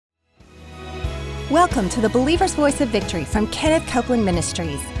Welcome to the Believer's Voice of Victory from Kenneth Copeland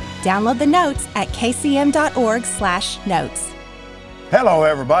Ministries. Download the notes at kcm.org/notes. Hello,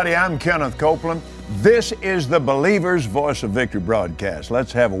 everybody. I'm Kenneth Copeland. This is the Believer's Voice of Victory broadcast.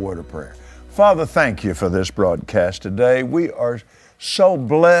 Let's have a word of prayer. Father, thank you for this broadcast today. We are so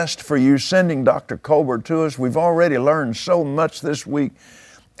blessed for you sending Dr. Colbert to us. We've already learned so much this week,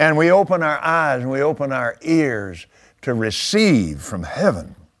 and we open our eyes and we open our ears to receive from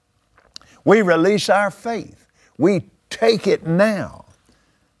heaven. We release our faith. We take it now.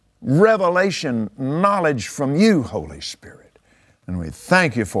 Revelation, knowledge from you, Holy Spirit. And we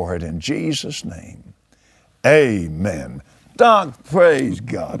thank you for it in Jesus' name. Amen. Doc, praise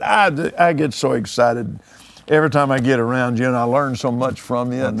God. I get so excited every time I get around you, and I learn so much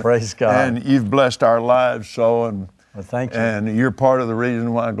from you. And, praise God. And you've blessed our lives so. And well, thank you. And you're part of the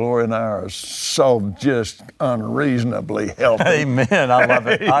reason why Gloria and I are so just unreasonably healthy. Amen. I love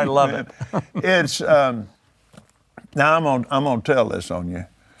it. I love it. It's now I'm gonna tell this on you.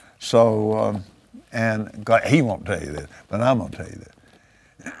 So and God, he won't tell you this, but I'm gonna tell you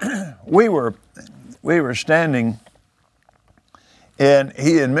this. We were standing in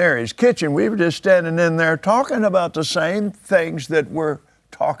he and Mary's kitchen. We were just standing in there talking about the same things that we're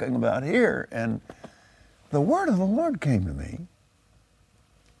talking about here, and the word of the Lord came to me,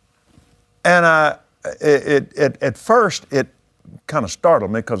 and at first it kind of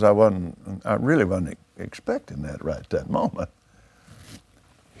startled me because I really wasn't expecting that right at that moment.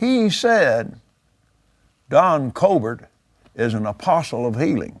 He said, Don Colbert is an apostle of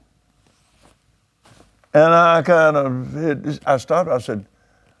healing. And I stopped, I said,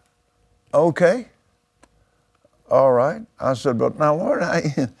 okay. All right. I said, but now, Lord,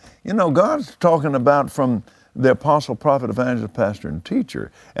 God's talking about from the apostle, prophet, evangelist, pastor, and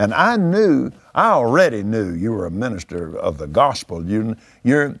teacher. And I already knew you were a minister of the gospel. You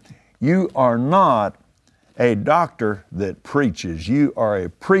are not a doctor that preaches. You are a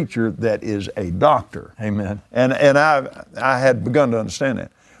preacher that is a doctor. Amen. And I had begun to understand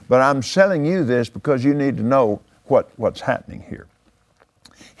that. But I'm telling you this because you need to know what's happening here.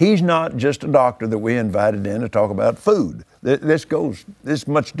 He's not just a doctor that we invited in to talk about food. This is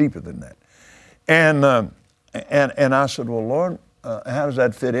much deeper than that. And I said, well, Lord, how does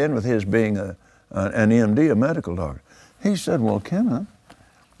that fit in with his being an MD, a medical doctor? He said, well, Kenneth,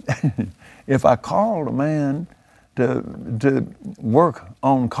 if I called a man to work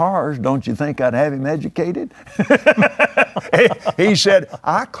on cars, don't you think I'd have him educated? He said,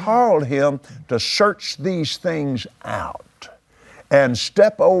 I called him to search these things out and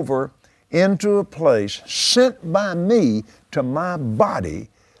step over into a place sent by me to my body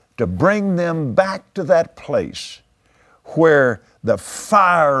to bring them back to that place where the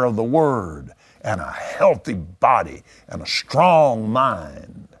fire of the Word and a healthy body and a strong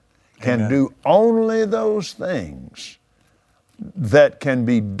mind can Amen. Do only those things that can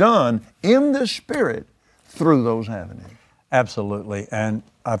be done in the Spirit through those avenues. Absolutely. And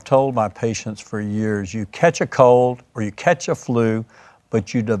I've told my patients for years, you catch a cold or you catch a flu,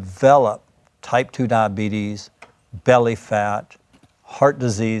 but you develop type 2 diabetes, belly fat, heart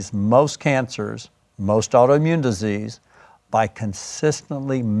disease, most cancers, most autoimmune disease, by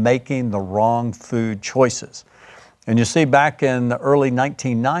consistently making the wrong food choices. And you see, back in the early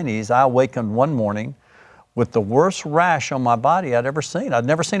 1990s, I awakened one morning with the worst rash on my body I'd ever seen. I'd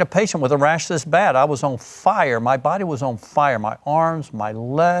never seen a patient with a rash this bad. I was on fire. My body was on fire. My arms, my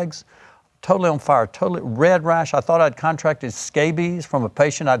legs, totally on fire, totally red rash. I thought I'd contracted scabies from a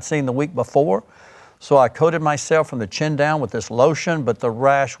patient I'd seen the week before. So I coated myself from the chin down with this lotion, but the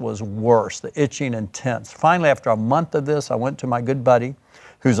rash was worse, the itching intense. Finally, after a month of this, I went to my good buddy,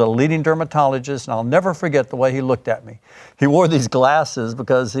 who's a leading dermatologist, and I'll never forget the way he looked at me. He wore these glasses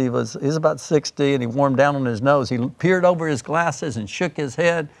because he's about 60 and he wore them down on his nose. He peered over his glasses and shook his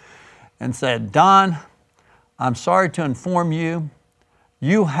head and said, Don, I'm sorry to inform you,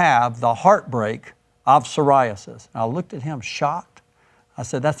 you have the heartbreak of psoriasis. And I looked at him shocked. I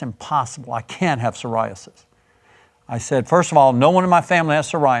said, that's impossible. I can't have psoriasis. I said, first of all, no one in my family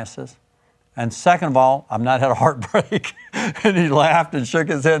has psoriasis. And second of all, I've not had a heartbreak. And he laughed and shook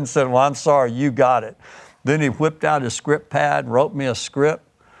his head and said, well, I'm sorry, you got it. Then he whipped out his script pad, wrote me a script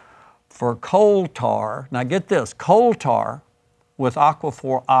for coal tar. Now get this, coal tar with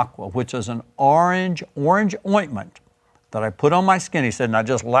Aquaphor Aqua, which is an orange ointment that I put on my skin. He said, now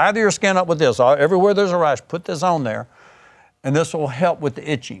just lather your skin up with this. Everywhere there's a rash, put this on there, and this will help with the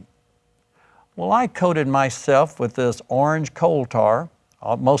itching. Well, I coated myself with this orange coal tar,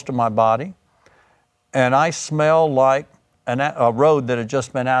 most of my body, and I smell like a road that had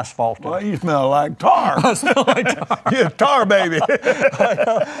just been asphalted. Well, you smell like tar. I smell like tar. You're a tar baby.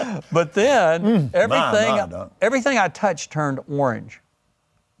 But then everything I touched turned orange.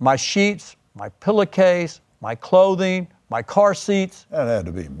 My sheets, my pillowcase, my clothing, my car seats. That had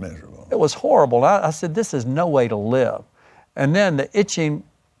to be miserable. It was horrible. I said, this is no way to live. And then the itching,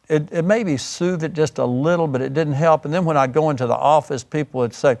 it maybe soothed it just a little, but it didn't help. And then when I'd go into the office, people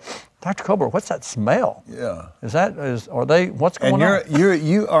would say, Dr. Colbert, what's that smell? Yeah. What's going on?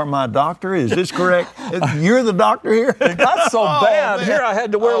 You are my doctor, is this correct? You're the doctor here? It got so bad. Man. Here I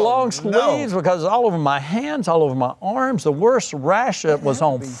had to wear long sleeves because all over my hands, all over my arms. The worst rash was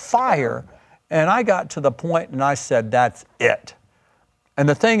on fire. And I got to the point and I said, that's it. And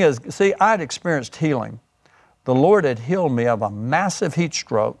the thing is, see, I had experienced healing. The Lord had healed me of a massive heat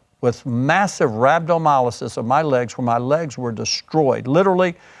stroke with massive rhabdomyolysis of my legs, where my legs were destroyed.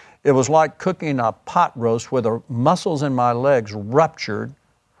 Literally, it was like cooking a pot roast where the muscles in my legs ruptured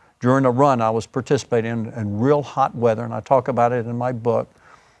during a run I was participating in real hot weather, and I talk about it in my book,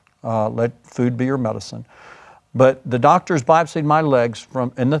 Let Food Be Your Medicine. But the doctors biopsied my legs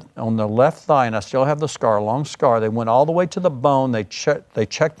on the left thigh, and I still have the scar, a long scar. They went all the way to the bone. They checked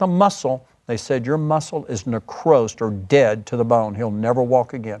the muscle. They said, your muscle is necrosed or dead to the bone. He'll never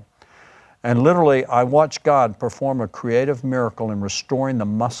walk again. And literally, I watched God perform a creative miracle in restoring the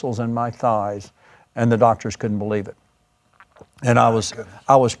muscles in my thighs, and the doctors couldn't believe it. And I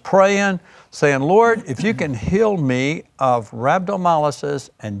was praying, saying, Lord, if you can heal me of rhabdomyolysis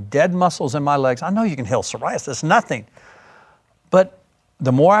and dead muscles in my legs, I know you can heal psoriasis, nothing. But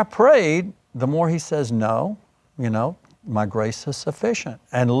the more I prayed, the more he says, no, my grace is sufficient.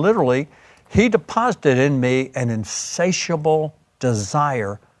 And literally, he deposited in me an insatiable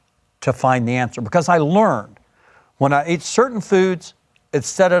desire to find the answer, because I learned when I eat certain foods, it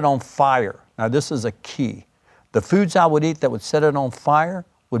set it on fire. Now, this is a key. The foods I would eat that would set it on fire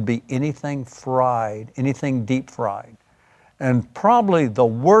would be anything fried, anything deep fried. And probably the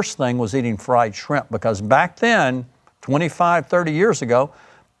worst thing was eating fried shrimp, because back then, 25, 30 years ago,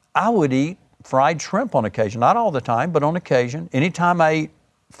 I would eat fried shrimp on occasion. Not all the time, but on occasion. Anytime I eat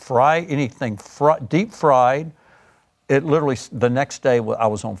anything deep fried, it literally, the next day I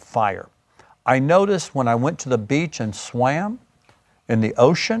was on fire. I noticed when I went to the beach and swam in the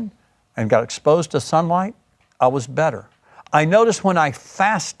ocean and got exposed to sunlight, I was better. I noticed when I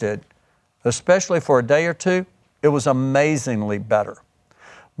fasted, especially for a day or two, it was amazingly better.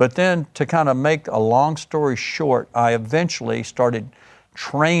 But then, to kind of make a long story short, I eventually started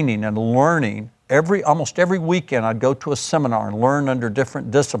training and learning. Almost every weekend I'd go to a seminar and learn under different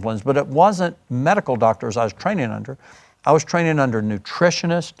disciplines, but it wasn't medical doctors I was training under. I was training under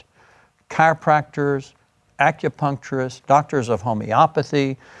nutritionists, chiropractors, acupuncturists, doctors of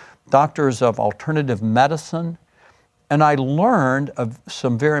homeopathy, doctors of alternative medicine, and I learned of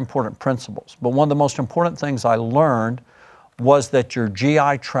some very important principles. But one of the most important things I learned was that your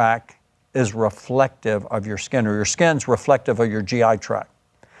GI tract is reflective of your skin, or your skin's reflective of your GI tract.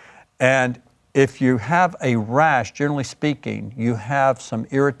 And if you have a rash, generally speaking, you have some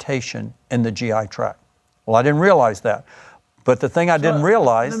irritation in the GI tract. Well, I didn't realize that. But the thing I didn't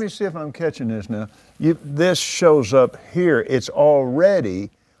realize... Let me see if I'm catching this now. This shows up here. It's already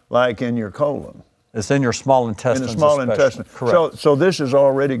like in your colon. It's in your small intestines. In the small intestine. Correct. So this is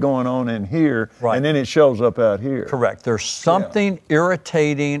already going on in here, right, and then it shows up out here. Correct. There's something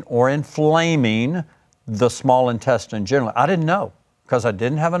irritating or inflaming the small intestine generally. I didn't know, because I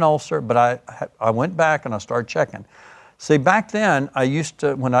didn't have an ulcer, but I went back and I started checking. See, back then, I used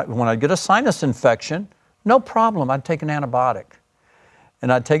to, when I'd get a sinus infection, no problem, I'd take an antibiotic.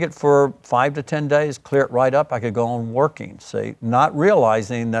 And I'd take it for 5 to 10 days, clear it right up, I could go on working, see, not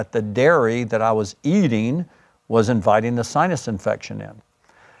realizing that the dairy that I was eating was inviting the sinus infection in.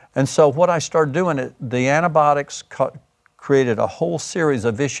 And so what I started doing, the antibiotics created a whole series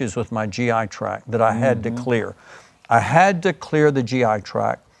of issues with my GI tract that I had to clear. I had to clear the GI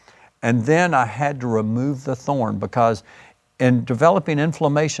tract, and then I had to remove the thorn, because in developing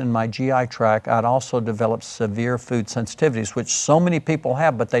inflammation in my GI tract, I'd also developed severe food sensitivities, which so many people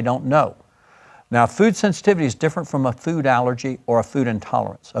have, but they don't know. Now, food sensitivity is different from a food allergy or a food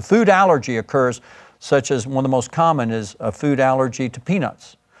intolerance. A food allergy occurs, such as one of the most common is a food allergy to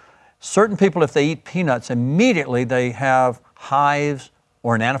peanuts. Certain people, if they eat peanuts, immediately they have hives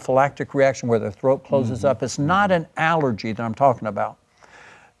or an anaphylactic reaction where their throat closes up. It's not an allergy that I'm talking about.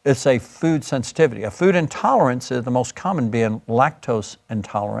 It's a food sensitivity. A food intolerance is the most common, being lactose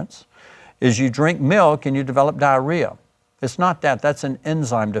intolerance, is you drink milk and you develop diarrhea. It's not that. That's an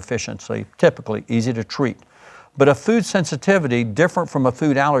enzyme deficiency, typically easy to treat. But a food sensitivity, different from a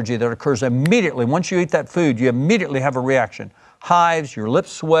food allergy that occurs immediately. Once you eat that food, you immediately have a reaction. Hives, your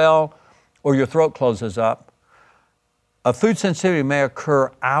lips swell, or your throat closes up. A food sensitivity may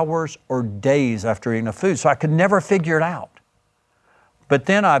occur hours or days after eating a food, so I could never figure it out. But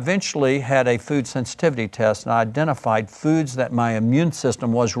then I eventually had a food sensitivity test and I identified foods that my immune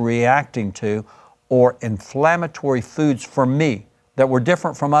system was reacting to, or inflammatory foods for me that were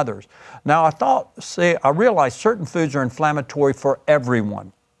different from others. Now I realized certain foods are inflammatory for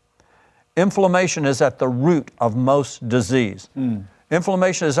everyone. Inflammation is at the root of most disease.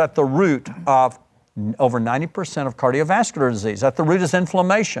 Inflammation is at the root of over 90% of cardiovascular disease. At the root is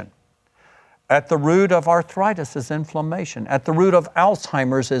inflammation. At the root of arthritis is inflammation. At the root of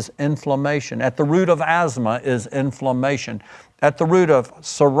Alzheimer's is inflammation. At the root of asthma is inflammation. At the root of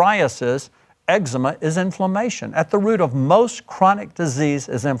psoriasis, eczema is inflammation. At the root of most chronic disease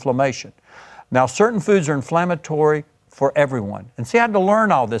is inflammation. Now, certain foods are inflammatory for everyone. And see, I had to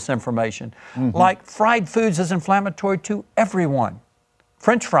learn all this information. Like fried foods is inflammatory to everyone.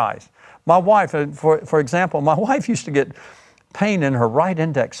 French fries. My wife, for example, my wife used to get pain in her right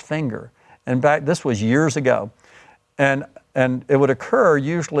index finger. And this was years ago. And it would occur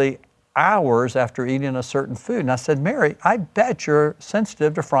usually hours after eating a certain food. And I said, Mary, I bet you're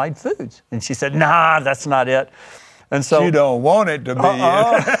sensitive to fried foods. And she said, nah, that's not it. And so you don't want it to be.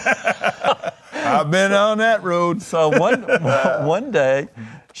 I've been on that road. So one day,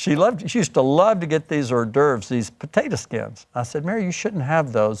 she used to love to get these hors d'oeuvres, these potato skins. I said, Mary, you shouldn't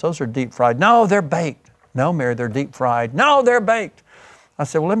have those. Those are deep fried. No, they're baked. No, Mary, they're deep fried. No, they're baked. I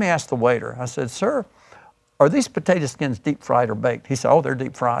said, well, let me ask the waiter. I said, sir, are these potato skins deep fried or baked? He said, oh, they're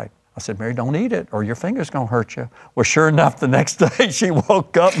deep fried. I said, Mary, don't eat it or your finger's going to hurt you. Well, sure enough, the next day she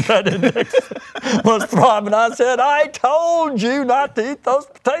woke up and that index was throbbing. I said, I told you not to eat those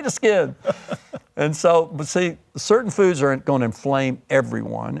potato skins. And so, but see, certain foods are going to inflame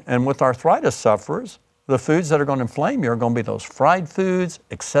everyone. And with arthritis sufferers, the foods that are going to inflame you are going to be those fried foods,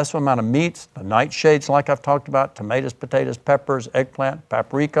 excessive amount of meats, the nightshades like I've talked about, tomatoes, potatoes, peppers, eggplant,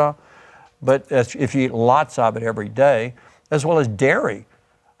 paprika. But if you eat lots of it every day, as well as dairy.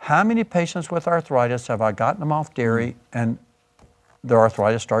 How many patients with arthritis have I gotten them off dairy and their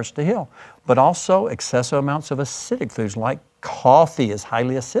arthritis starts to heal? But also excessive amounts of acidic foods like coffee is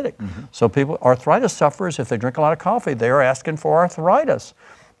highly acidic. So arthritis sufferers, if they drink a lot of coffee, they are asking for arthritis,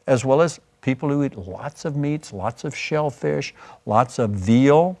 as well as people who eat lots of meats, lots of shellfish, lots of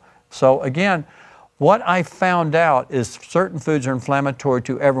veal. So again, what I found out is certain foods are inflammatory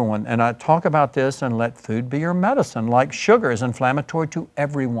to everyone. And I talk about this and let food be your medicine. Like sugar is inflammatory to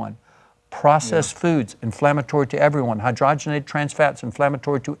everyone. Processed foods, inflammatory to everyone. Hydrogenated trans fats,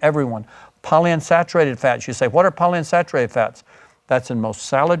 inflammatory to everyone. Polyunsaturated fats. You say, what are polyunsaturated fats? That's in most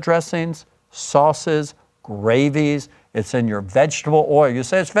salad dressings, sauces, gravies. It's in your vegetable oil. You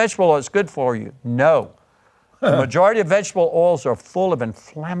say it's vegetable oil, it's good for you. No. The majority of vegetable oils are full of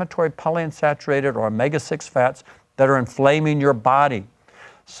inflammatory polyunsaturated or omega-6 fats that are inflaming your body.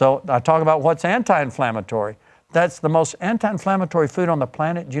 So I talk about what's anti-inflammatory. That's the most anti-inflammatory food on the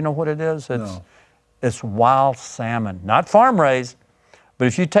planet. Do you know what it is? It's wild salmon, not farm raised. But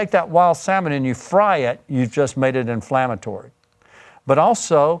if you take that wild salmon and you fry it, you've just made it inflammatory. But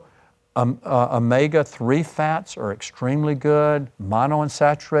also, omega-3 fats are extremely good,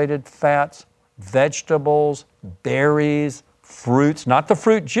 monounsaturated fats, vegetables, berries, fruits, not the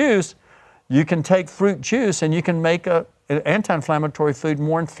fruit juice. You can take fruit juice and you can make an anti-inflammatory food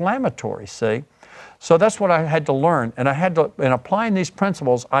more inflammatory, see? So that's what I had to learn. And in applying these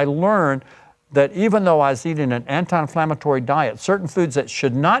principles, I learned that even though I was eating an anti-inflammatory diet, certain foods that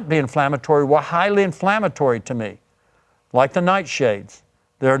should not be inflammatory were highly inflammatory to me, like the nightshades.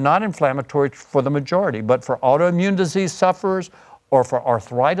 They're not inflammatory for the majority, but for autoimmune disease sufferers or for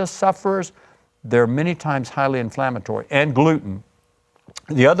arthritis sufferers, they're many times highly inflammatory. And gluten.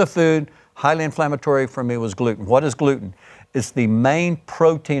 The other food highly inflammatory for me was gluten. What is gluten? It's the main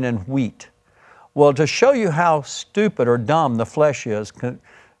protein in wheat. Well, to show you how stupid or dumb the flesh is,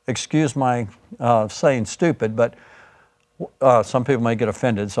 excuse my saying stupid, but some people may get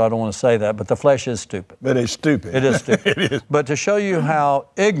offended, so I don't want to say that, but the flesh is stupid. But it's stupid. It is stupid. It is. But to show you how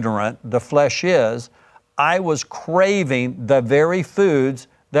ignorant the flesh is, I was craving the very foods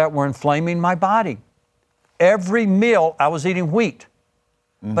that were inflaming my body. Every meal I was eating wheat,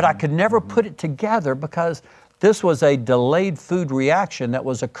 but I could never put it together because this was a delayed food reaction that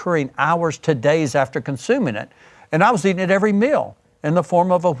was occurring hours to days after consuming it. And I was eating it every meal in the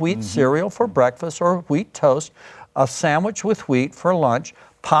form of a wheat cereal for breakfast or wheat toast, a sandwich with wheat for lunch,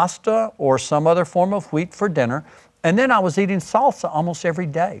 pasta or some other form of wheat for dinner, and then I was eating salsa almost every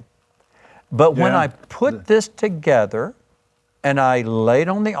day. But when I put this together and I laid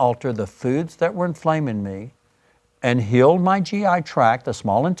on the altar the foods that were inflaming me and healed my GI tract, the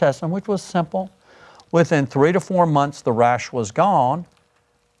small intestine, which was simple, within 3 to 4 months the rash was gone.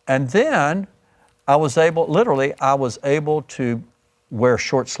 And then I was able to wear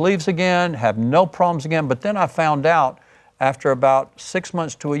short sleeves again, have no problems again. But then I found out after about 6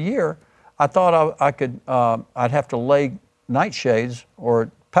 months to a year, I thought I'd have to lay nightshades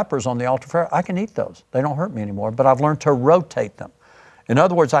or peppers on the altar fire. I can eat those. They don't hurt me anymore, but I've learned to rotate them. In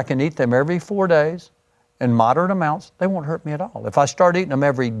other words, I can eat them every 4 days in moderate amounts. They won't hurt me at all. If I start eating them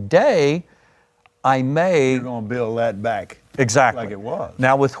every day, I may... You're going to build that back. Exactly. Like it was.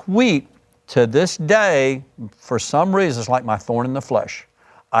 Now with wheat, to this day, for some reason, it's like my thorn in the flesh.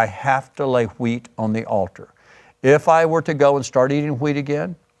 I have to lay wheat on the altar. If I were to go and start eating wheat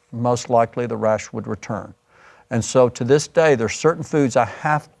again, most likely the rash would return. And so to this day, there's certain foods I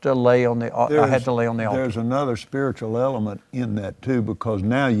have to lay on the altar. There's another spiritual element in that too, because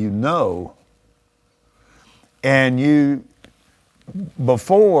now you know, and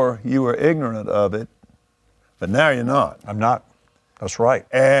before you were ignorant of it, but now you're not. I'm not. That's right.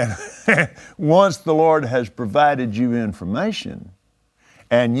 And once the Lord has provided you information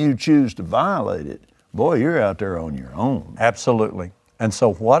and you choose to violate it, boy, you're out there on your own. Absolutely. And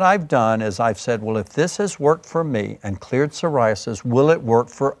so what I've done is I've said, well, if this has worked for me and cleared psoriasis, will it work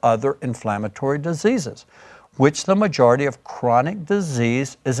for other inflammatory diseases? Which the majority of chronic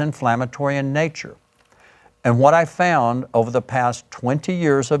disease is inflammatory in nature. And what I found over the past 20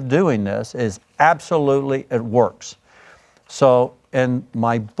 years of doing this is absolutely it works. So in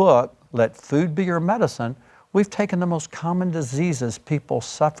my book, Let Food Be Your Medicine, we've taken the most common diseases people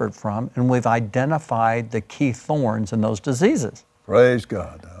suffered from and we've identified the key thorns in those diseases. Praise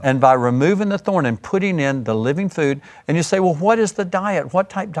God. And by removing the thorn and putting in the living food, and you say, well, what is the diet? What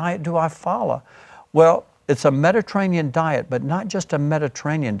type diet do I follow? Well, it's a Mediterranean diet, but not just a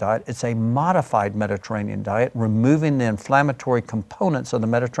Mediterranean diet, it's a modified Mediterranean diet, removing the inflammatory components of the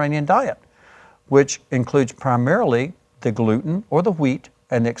Mediterranean diet, which includes primarily the gluten or the wheat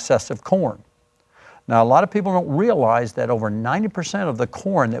and the excessive corn. Now, a lot of people don't realize that over 90% of the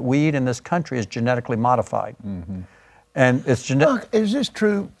corn that we eat in this country is genetically modified. Mm-hmm. And it's Look, is this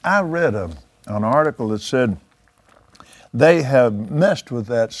true? I read an article that said they have messed with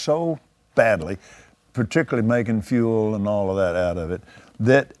that so badly, particularly making fuel and all of that out of it,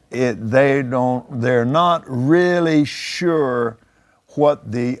 that they're not really sure what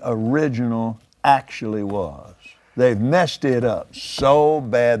the original actually was. They've messed it up so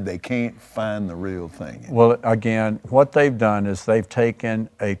bad they can't find the real thing. Well, again, what they've done is they've taken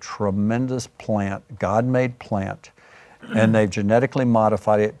a tremendous plant, God-made plant, and they've genetically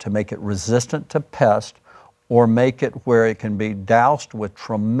modified it to make it resistant to pest or make it where it can be doused with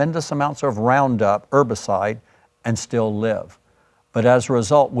tremendous amounts of Roundup herbicide and still live. But as a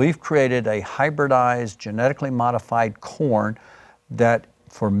result, we've created a hybridized, genetically modified corn that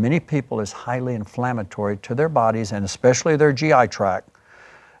for many people is highly inflammatory to their bodies and especially their GI tract.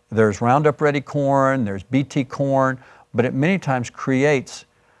 There's Roundup Ready corn, there's BT corn, but it many times creates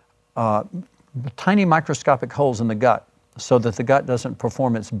tiny microscopic holes in the gut so that the gut doesn't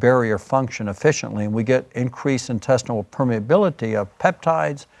perform its barrier function efficiently, and we get increased intestinal permeability of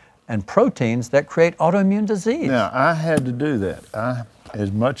peptides and proteins that create autoimmune disease. Now, I had to do that,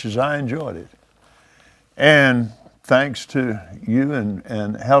 as much as I enjoyed it. And thanks to you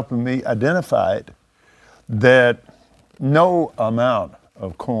and helping me identify it, that no amount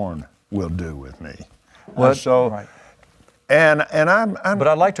of corn will do with me. Well, so, right. And I'm But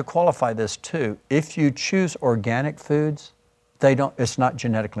I'd like to qualify this too. If you choose organic foods, it's not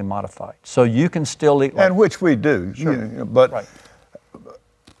genetically modified. So you can still eat. And which we do. Sure. But right.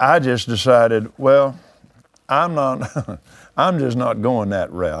 I just decided, well, I'm just not going that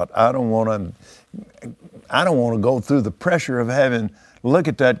route. I don't want to go through the pressure of having look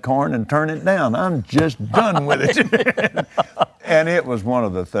at that corn and turn it down. I'm just done with it. And it was one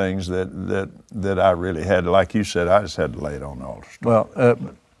of the things that I really had, like you said, I just had to lay it on the altar. Well,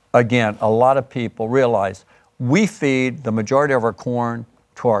 again, a lot of people realize we feed the majority of our corn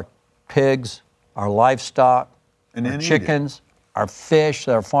to our pigs, our livestock, and our chickens, our fish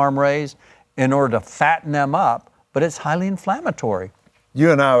that are farm raised in order to fatten them up, but it's highly inflammatory.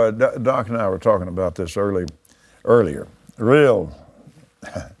 You and I, Doc and I were talking about this earlier.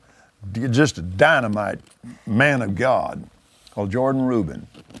 Just a dynamite man of God called Jordan Rubin.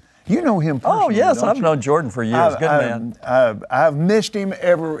 You know him personally. Oh, yes, I've you? known Jordan for years. Good man. I've missed him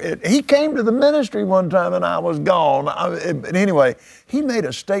he came to the ministry one time and I was gone. But anyway, he made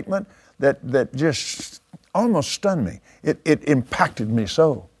a statement that just almost stunned me. It impacted me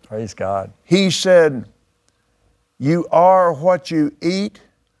so. Praise God. He said, you are what you eat?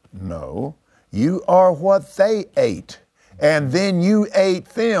 No, you are what they ate. And then you ate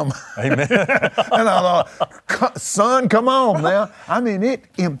them. Amen. And I thought, son, come on now. I mean, it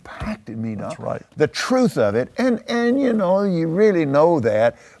impacted me. That's right. The truth of it. And you know, you really know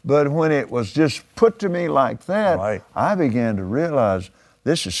that. But when it was just put to me like that, right. I began to realize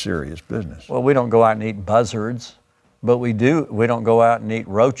this is serious business. Well, we don't go out and eat buzzards, but we don't go out and eat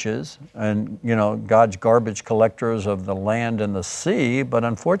roaches and, you know, God's garbage collectors of the land and the sea. But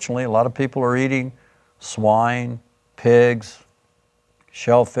unfortunately, a lot of people are eating swine, pigs,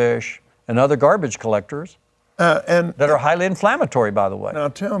 shellfish, and other garbage collectors that are highly inflammatory, by the way. Now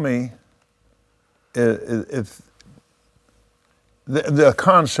tell me, if the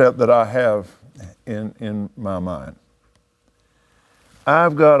concept that I have in my mind,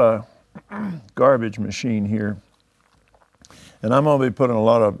 I've got a garbage machine here, and I'm going to be putting a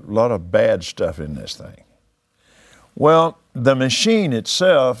lot of bad stuff in this thing. Well, the machine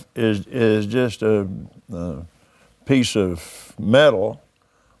itself is just a piece of metal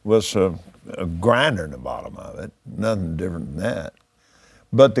with a grinder in the bottom of it, nothing different than that.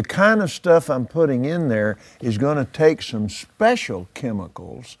 But the kind of stuff I'm putting in there is going to take some special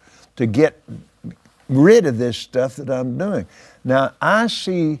chemicals to get rid of this stuff that I'm doing. Now, I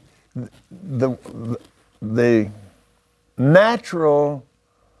see the natural,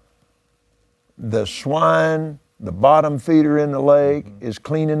 the swine, the bottom feeder in the lake is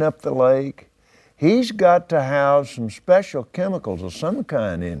cleaning up the lake. He's got to have some special chemicals of some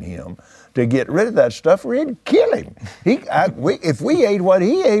kind in him to get rid of that stuff or it'd kill him. If we ate what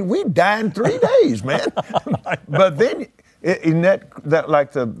he ate, we'd die in 3 days, man. But then, in that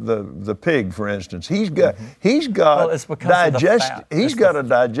like the pig, for instance, he's got a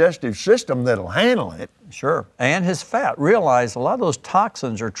digestive system that'll handle it. Sure, and his fat. Realize a lot of those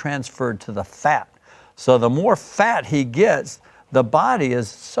toxins are transferred to the fat. So the more fat he gets, the body is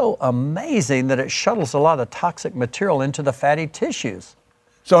so amazing that it shuttles a lot of toxic material into the fatty tissues.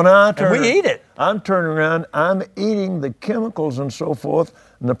 So now we eat it. I'm turning around, I'm eating the chemicals and so forth,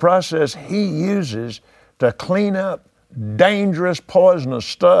 and the process he uses to clean up dangerous, poisonous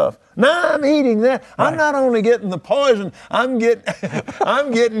stuff. Now I'm eating that. Right. I'm not only getting the poison, I'm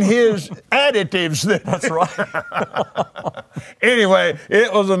getting his additives. That's right. Anyway,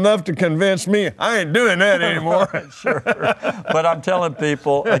 it was enough to convince me I ain't doing that anymore. Sure. But I'm telling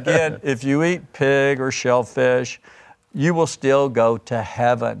people, again, if you eat pig or shellfish, you will still go to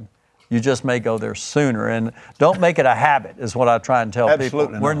heaven. You just may go there sooner. And don't make it a habit, is what I try and tell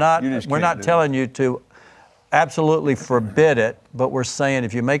Absolutely people. not. We're not telling you to absolutely forbid it, but we're saying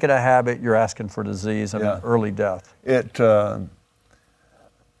if you make it a habit, you're asking for disease and early death.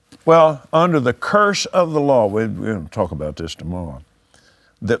 Well, under the curse of the law, we're going to talk about this tomorrow.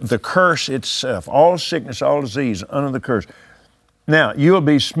 The curse itself, all sickness, all disease, under the curse. Now, you'll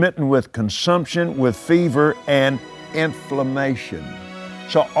be smitten with consumption, with fever, and inflammation.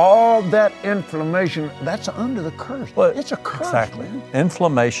 So all that inflammation, that's under the curse. Well, it's a curse. Exactly. Man.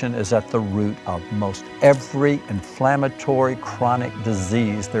 Inflammation is at the root of most every inflammatory chronic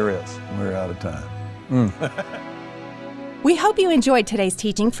disease there is. We're out of time. We hope you enjoyed today's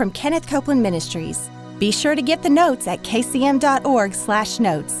teaching from Kenneth Copeland Ministries. Be sure to get the notes at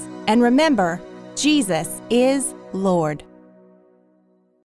kcm.org/notes. And remember, Jesus is Lord.